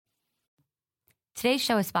Today's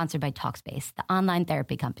show is sponsored by Talkspace, the online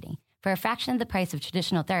therapy company. For a fraction of the price of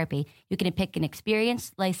traditional therapy, you can pick an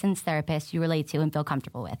experienced, licensed therapist you relate to and feel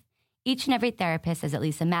comfortable with. Each and every therapist has at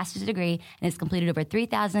least a master's degree and has completed over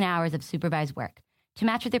 3,000 hours of supervised work. To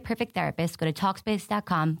match with your perfect therapist, go to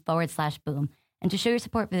Talkspace.com/boom. And to show your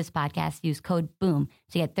support for this podcast, use code BOOM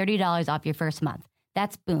to get $30 off your first month.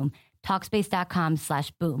 That's BOOM.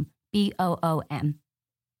 Talkspace.com/boom. BOOM.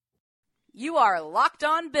 You are Locked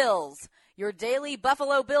On Bills, your daily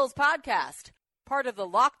Buffalo Bills podcast, part of the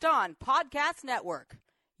Locked On Podcast Network,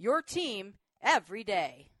 your team every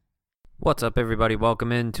day. What's up, everybody?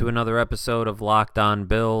 Welcome into another episode of Locked On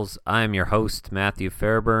Bills. I am your host, Matthew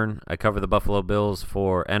Fairburn. I cover the Buffalo Bills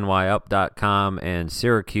for NYUp.com and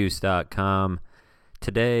Syracuse.com.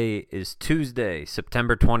 Today is Tuesday,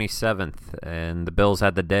 September 27th, and the Bills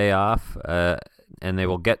had the day off, and they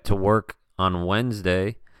will get to work on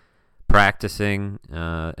Wednesday practicing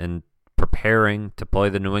and preparing to play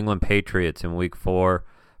the New England Patriots in Week 4,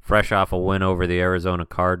 fresh off a win over the Arizona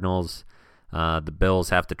Cardinals. The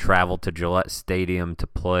Bills have to travel to Gillette Stadium to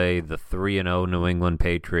play the 3-0 New England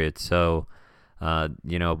Patriots. So,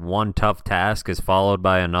 one tough task is followed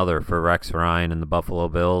by another for Rex Ryan and the Buffalo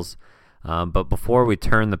Bills. But before we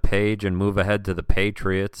turn the page and move ahead to the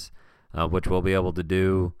Patriots, which we'll be able to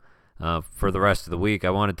do for the rest of the week, I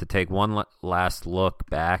wanted to take one last look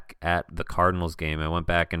back at the Cardinals game. I went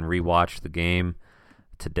back and rewatched the game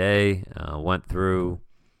today, went through,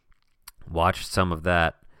 watched some of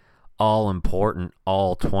that all-important,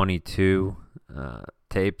 all-22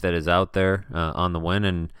 tape that is out there on the win,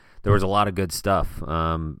 and there was a lot of good stuff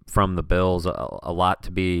from the Bills, a lot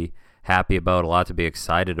to be happy about, a lot to be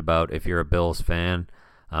excited about if you're a Bills fan.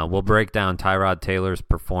 We'll break down Tyrod Taylor's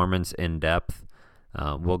performance in depth.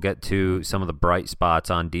 We'll get to some of the bright spots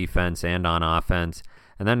on defense and on offense,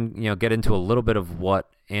 and then get into a little bit of what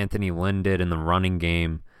Anthony Lynn did in the running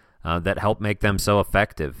game that helped make them so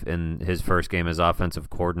effective in his first game as offensive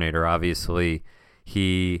coordinator. Obviously,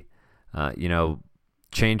 he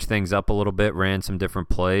changed things up a little bit, ran some different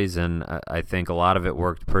plays, and I think a lot of it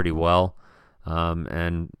worked pretty well.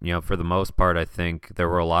 And for the most part, I think there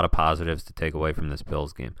were a lot of positives to take away from this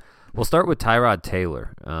Bills game. We'll start with Tyrod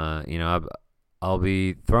Taylor. I'll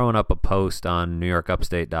be throwing up a post on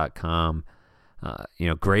NewYorkUpstate.com,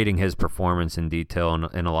 grading his performance in detail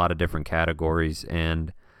in a lot of different categories.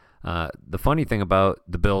 And the funny thing about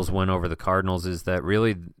the Bills' win over the Cardinals is that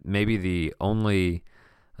really maybe the only,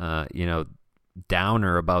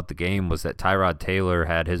 downer about the game was that Tyrod Taylor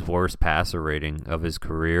had his worst passer rating of his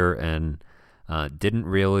career and didn't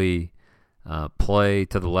really play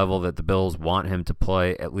to the level that the Bills want him to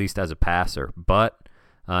play, at least as a passer. But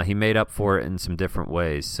he made up for it in some different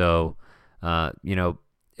ways. So,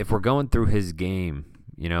 if we're going through his game,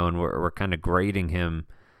 and we're kind of grading him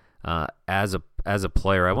as a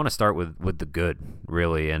player, I want to start with the good,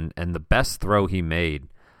 really. And the best throw he made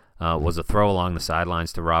was a throw along the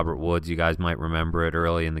sidelines to Robert Woods. You guys might remember it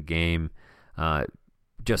early in the game.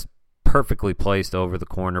 Just perfectly placed over the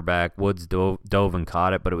cornerback. Woods dove and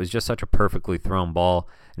caught it, but it was just such a perfectly thrown ball.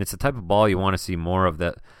 And it's the type of ball you want to see more of,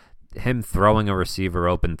 that him throwing a receiver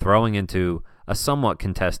open, throwing into a somewhat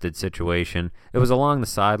contested situation. It was along the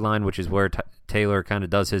sideline, which is where Taylor kind of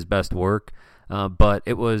does his best work. But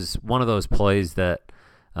it was one of those plays that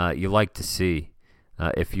you like to see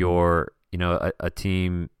if you're, a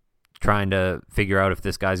team trying to figure out if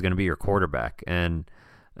this guy's going to be your quarterback and,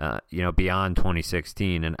 beyond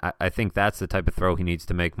 2016. And I think that's the type of throw he needs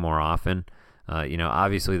to make more often.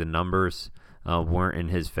 Obviously the numbers weren't in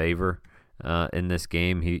his favor in this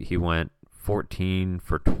game. He went 14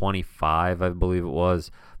 for 25, I believe it was,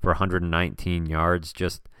 for 119 yards.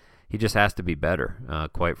 He just has to be better,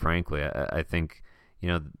 quite frankly. I think,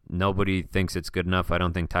 nobody thinks it's good enough. I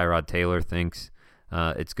don't think Tyrod Taylor thinks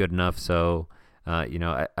it's good enough. So,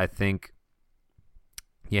 I think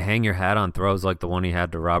you hang your hat on throws like the one he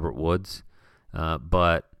had to Robert Woods,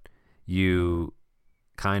 but you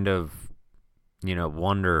kind of,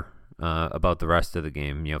 wonder about the rest of the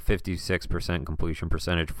game. 56% completion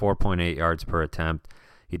percentage, 4.8 yards per attempt.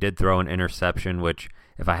 He did throw an interception, which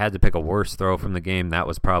if I had to pick a worse throw from the game, that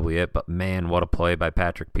was probably it. But man, what a play by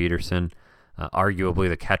Patrick Peterson. Arguably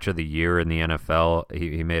the catch of the year in the NFL.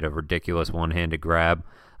 He made a ridiculous one-handed grab,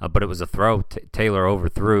 but it was a throw. Taylor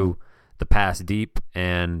overthrew the pass deep,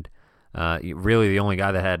 and really the only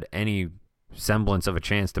guy that had any semblance of a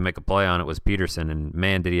chance to make a play on it was Peterson, and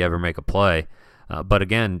man, did he ever make a play. But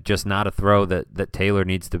again, just not a throw that Taylor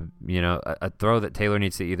needs to, a throw that Taylor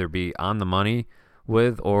needs to either be on the money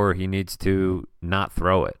with, or he needs to not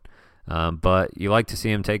throw it. But you like to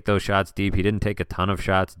see him take those shots deep. He didn't take a ton of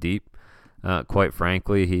shots deep, quite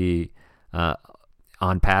frankly. He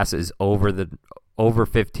on passes over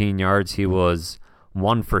 15 yards. He was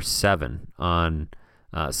 1 for 7 on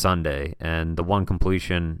Sunday, and the one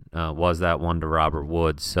completion was that one to Robert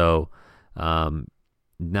Woods. So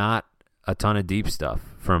not a ton of deep stuff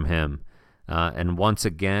from him. And once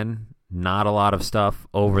again, not a lot of stuff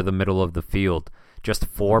over the middle of the field. Just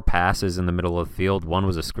 4 passes in the middle of the field. One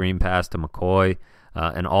was a screen pass to McCoy,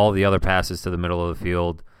 and all the other passes to the middle of the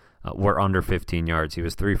field were under 15 yards. He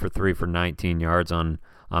was 3 for 3 for 19 yards on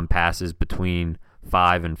passes between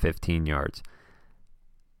 5 and 15 yards.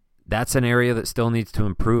 That's an area that still needs to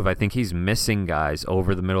improve. I think he's missing guys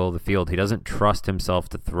over the middle of the field. He doesn't trust himself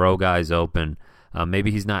to throw guys open.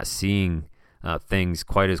 Maybe he's not seeing things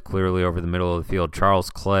quite as clearly over the middle of the field.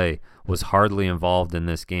 Charles Clay was hardly involved in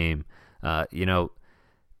this game.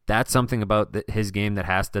 That's something about his game that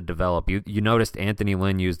has to develop. You noticed Anthony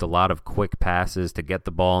Lynn used a lot of quick passes to get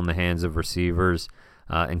the ball in the hands of receivers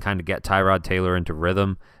and kind of get Tyrod Taylor into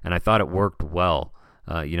rhythm, and I thought it worked well.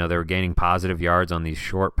 They were gaining positive yards on these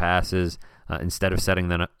short passes instead of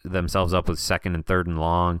setting themselves up with 2nd and 3rd and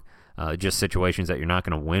long, just situations that you're not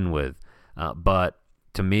going to win with. But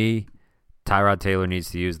to me, Tyrod Taylor needs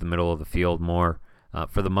to use the middle of the field more.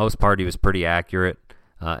 For the most part, he was pretty accurate.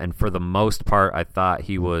 And for the most part, I thought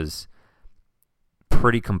he was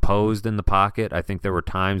pretty composed in the pocket. I think there were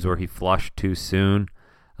times where he flushed too soon.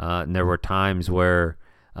 And there were times where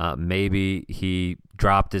maybe he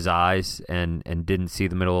dropped his eyes and didn't see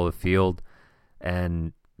the middle of the field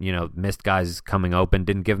and, missed guys coming open,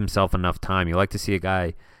 didn't give himself enough time. You like to see a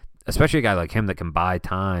guy, especially a guy like him that can buy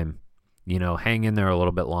time, hang in there a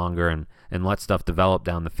little bit longer and let stuff develop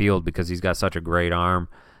down the field because he's got such a great arm.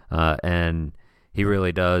 And he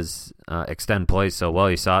really does extend plays so well.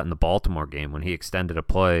 You saw it in the Baltimore game when he extended a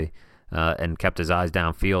play and kept his eyes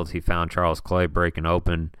downfield. He found Charles Clay breaking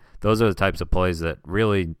open. Those are the types of plays that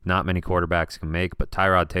really not many quarterbacks can make, but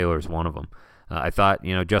Tyrod Taylor is one of them. I thought,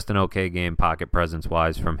 just an okay game pocket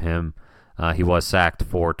presence-wise from him. He was sacked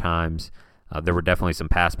 4 times. There were definitely some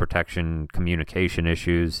pass protection communication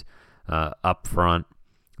issues up front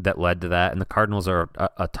that led to that, and the Cardinals are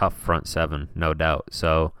a tough front 7, no doubt.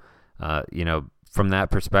 So, from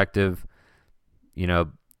that perspective,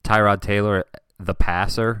 Tyrod Taylor, the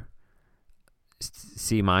passer,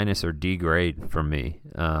 C- or D grade from me.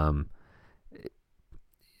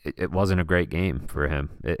 It wasn't a great game for him.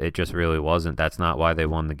 It just really wasn't. That's not why they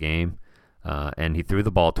won the game. And he threw the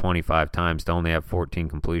ball 25 times to only have 14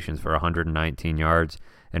 completions for 119 yards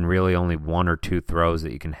and really only 1 or 2 throws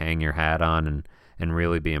that you can hang your hat on and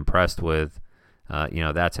really be impressed with.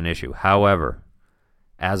 That's an issue. However,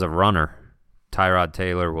 as a runner, Tyrod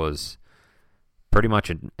Taylor was pretty much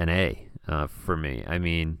an A for me. I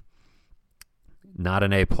mean, not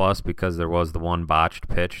an A+ because there was the one botched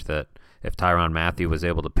pitch that if Tyrann Mathieu was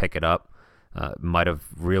able to pick it up, might have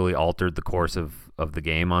really altered the course of the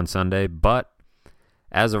game on Sunday. But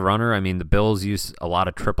as a runner, I mean, the Bills used a lot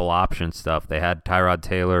of triple option stuff. They had Tyrod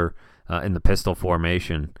Taylor in the pistol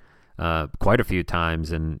formation quite a few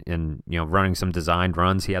times and running some designed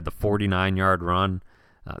runs. He had the 49-yard run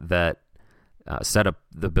that set up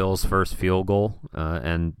the Bills' first field goal,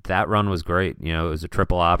 and that run was great. It was a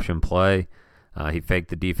triple option play. He faked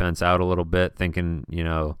the defense out a little bit, thinking,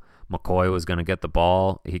 McCoy was going to get the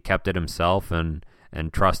ball. He kept it himself and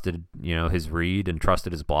trusted, his read and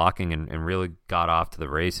trusted his blocking and really got off to the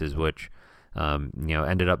races, which,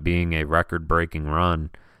 ended up being a record-breaking run,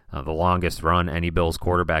 the longest run any Bills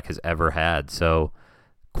quarterback has ever had. So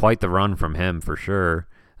quite the run from him for sure.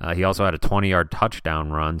 He also had a 20-yard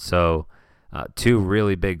touchdown run. So 2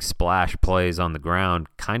 really big splash plays on the ground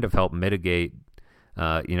kind of helped mitigate,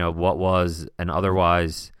 what was an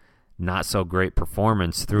otherwise not so great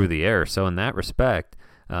performance through the air. So in that respect,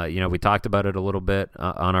 we talked about it a little bit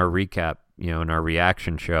on our recap, in our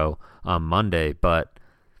reaction show on Monday, but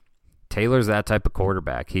Taylor's that type of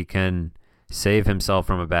quarterback. He can save himself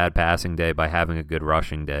from a bad passing day by having a good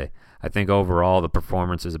rushing day. I think overall the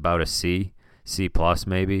performance is about a C+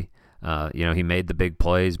 maybe. He made the big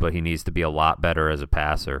plays, but he needs to be a lot better as a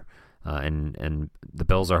passer. And the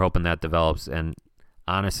Bills are hoping that develops. And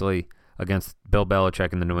honestly, against Bill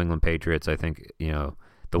Belichick and the New England Patriots, I think,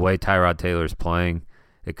 the way Tyrod Taylor's playing,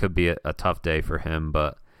 it could be a tough day for him,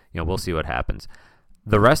 but, we'll see what happens.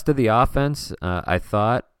 The rest of the offense, I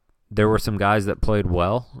thought there were some guys that played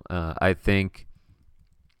well. I think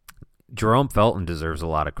Jerome Felton deserves a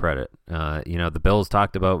lot of credit. The Bills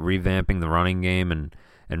talked about revamping the running game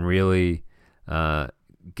and really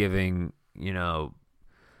giving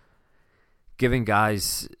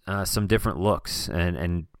guys some different looks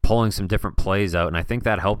and pulling some different plays out, and I think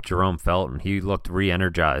that helped Jerome Felton. He looked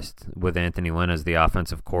re-energized with Anthony Lynn as the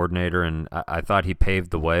offensive coordinator, and I thought he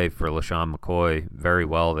paved the way for LaShawn McCoy very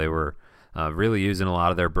well. They were really using a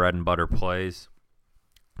lot of their bread and butter plays.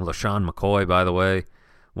 LaShawn McCoy, by the way,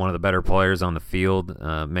 one of the better players on the field,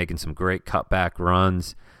 making some great cutback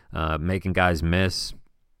runs, making guys miss,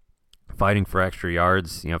 fighting for extra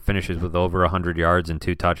yards, finishes with over 100 yards and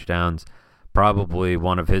 2 touchdowns. Probably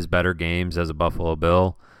one of his better games as a Buffalo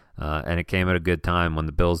Bill, and it came at a good time when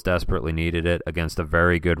the Bills desperately needed it against a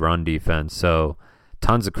very good run defense. So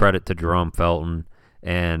tons of credit to Jerome Felton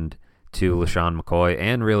and to LaShawn McCoy,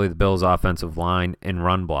 and really the Bills' offensive line in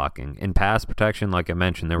run blocking. In pass protection, like I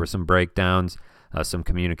mentioned, there were some breakdowns, some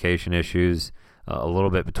communication issues, a little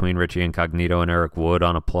bit between Richie Incognito and Eric Wood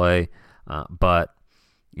on a play, but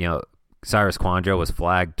Cyrus Kouandjio was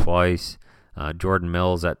flagged twice. Jordan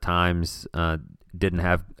Mills at times didn't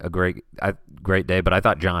have a great day, but I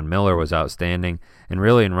thought John Miller was outstanding. And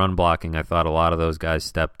really in run blocking, I thought a lot of those guys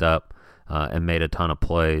stepped up and made a ton of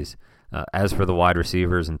plays. As for the wide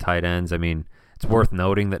receivers and tight ends, I mean, it's worth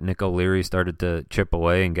noting that Nick O'Leary started to chip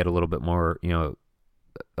away and get a little bit more,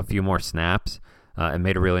 a few more snaps and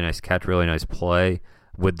made a really nice catch, really nice play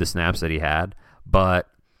with the snaps that he had. But,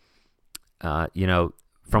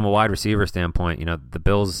 from a wide receiver standpoint, the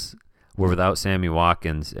Bills were without Sammy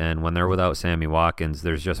Watkins, and when they're without Sammy Watkins,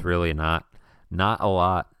 there's just really not a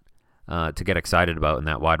lot to get excited about in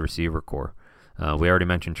that wide receiver core. We already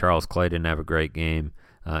mentioned Charles Clay didn't have a great game,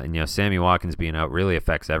 and Sammy Watkins being out really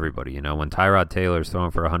affects everybody. When Tyrod Taylor's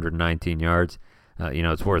throwing for 119 yards,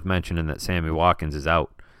 it's worth mentioning that Sammy Watkins is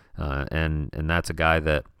out, and that's a guy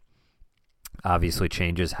that obviously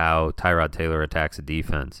changes how Tyrod Taylor attacks a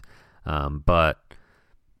defense. But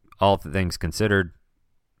all things considered,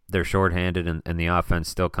 they're shorthanded, and the offense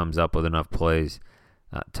still comes up with enough plays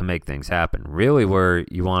to make things happen. Really, where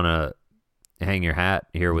you want to hang your hat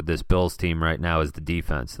here with this Bills team right now is the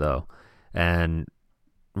defense, though. And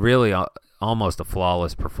really almost a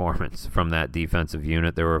flawless performance from that defensive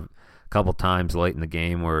unit. There were a couple times late in the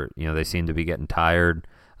game where they seemed to be getting tired.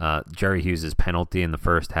 Jerry Hughes' penalty in the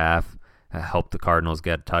first half helped the Cardinals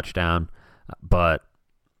get a touchdown. But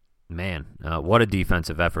man, what a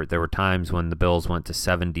defensive effort. There were times when the Bills went to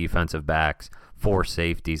 7 defensive backs, 4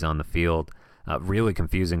 safeties on the field, really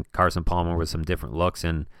confusing Carson Palmer with some different looks.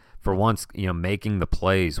 And for once, making the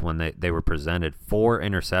plays when they were presented. 4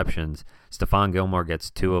 interceptions. Stephon Gilmore gets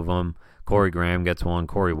 2 of them. Corey Graham gets 1.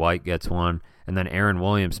 Corey White gets 1. And then Aaron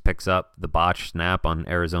Williams picks up the botched snap on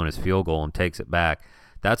Arizona's field goal and takes it back.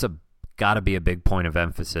 That's got to be a big point of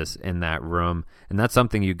emphasis in that room. And that's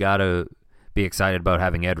something you got to be excited about,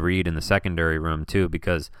 having Ed Reed in the secondary room too,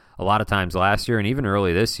 because a lot of times last year and even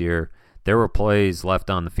early this year, there were plays left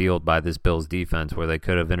on the field by this Bills defense where they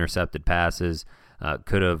could have intercepted passes,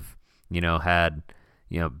 could have, had,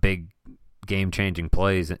 big game-changing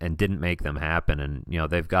plays and didn't make them happen. And,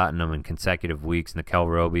 they've gotten them in consecutive weeks. Nickel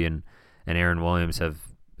Roby and Aaron Williams have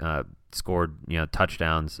scored,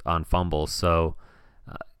 touchdowns on fumbles. So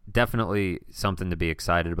definitely something to be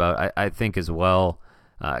excited about. I think as well,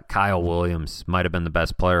 Kyle Williams might have been the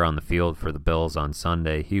best player on the field for the Bills on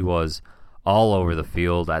Sunday. He was all over the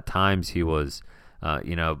field. At times he was,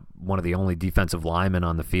 one of the only defensive linemen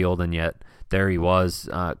on the field, and yet there he was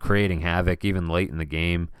creating havoc even late in the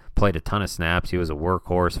game. Played a ton of snaps. He was a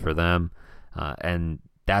workhorse for them, and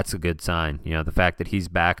that's a good sign. The fact that he's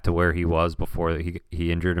back to where he was before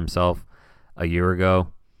he injured himself a year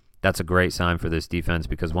ago, that's a great sign for this defense,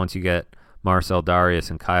 because once you get Marcel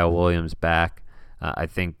Darius and Kyle Williams back, I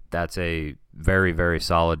think that's a very, very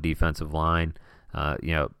solid defensive line.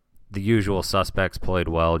 The usual suspects played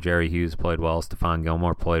well. Jerry Hughes played well. Stephon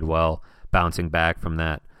Gilmore played well, bouncing back from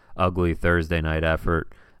that ugly Thursday night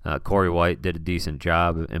effort. Corey White did a decent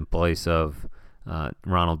job in place of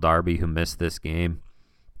Ronald Darby, who missed this game.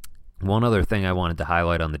 One other thing I wanted to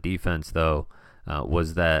highlight on the defense, though,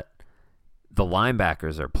 was that the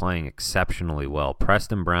linebackers are playing exceptionally well.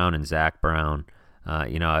 Preston Brown and Zach Brown,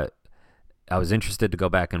 I was interested to go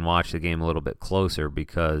back and watch the game a little bit closer,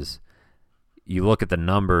 because you look at the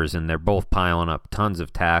numbers and they're both piling up tons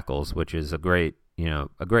of tackles, which is a great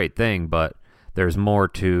thing, but there's more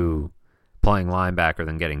to playing linebacker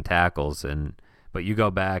than getting tackles. But you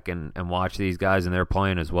go back and watch these guys and they're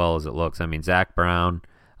playing as well as it looks. I mean, Zach Brown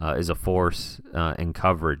is a force in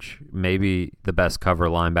coverage, maybe the best cover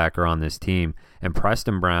linebacker on this team. And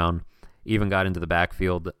Preston Brown even got into the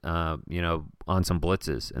backfield, on some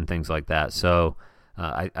blitzes and things like that. So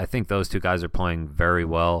I think those two guys are playing very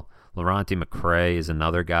well. Laronte McCray is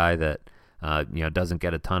another guy that, doesn't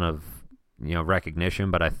get a ton of, recognition,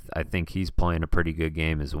 but I think he's playing a pretty good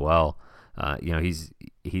game as well.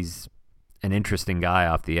 He's an interesting guy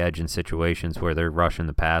off the edge in situations where they're rushing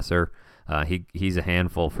the passer. He's a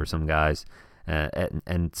handful for some guys.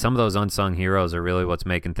 And some of those unsung heroes are really what's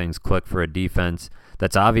making things click for a defense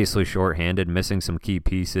that's obviously shorthanded, missing some key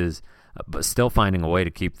pieces, but still finding a way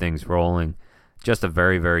to keep things rolling. Just a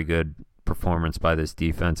very, very good performance by this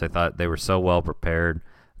defense. I thought they were so well prepared.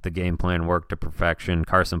 The game plan worked to perfection.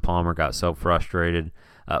 Carson Palmer got so frustrated,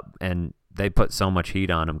 and they put so much heat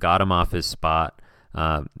on him, got him off his spot.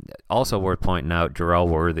 Also worth pointing out, Jarrell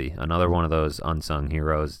Worthy, another one of those unsung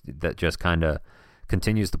heroes that just kind of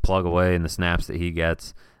continues to plug away in the snaps that he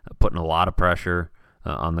gets, putting a lot of pressure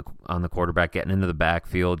on the quarterback, getting into the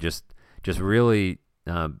backfield, just really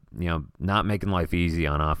not making life easy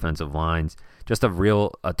on offensive lines. Just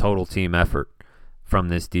a total team effort from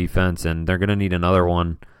this defense, and they're going to need another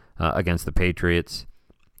one against the Patriots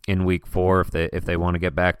in Week 4 if they want to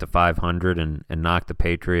get back to 500 and knock the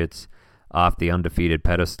Patriots off the undefeated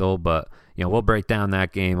pedestal. But we'll break down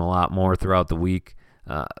that game a lot more throughout the week.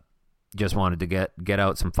 Just wanted to get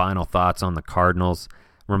out some final thoughts on the Cardinals.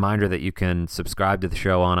 Reminder that you can subscribe to the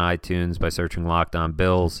show on iTunes by searching Locked On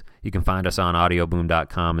Bills. You can find us on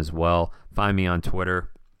audioboom.com as well. Find me on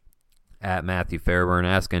Twitter at Matthew Fairburn.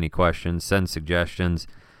 Ask any questions, send suggestions,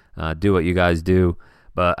 do what you guys do.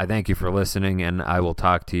 But I thank you for listening, and I will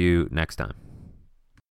talk to you next time.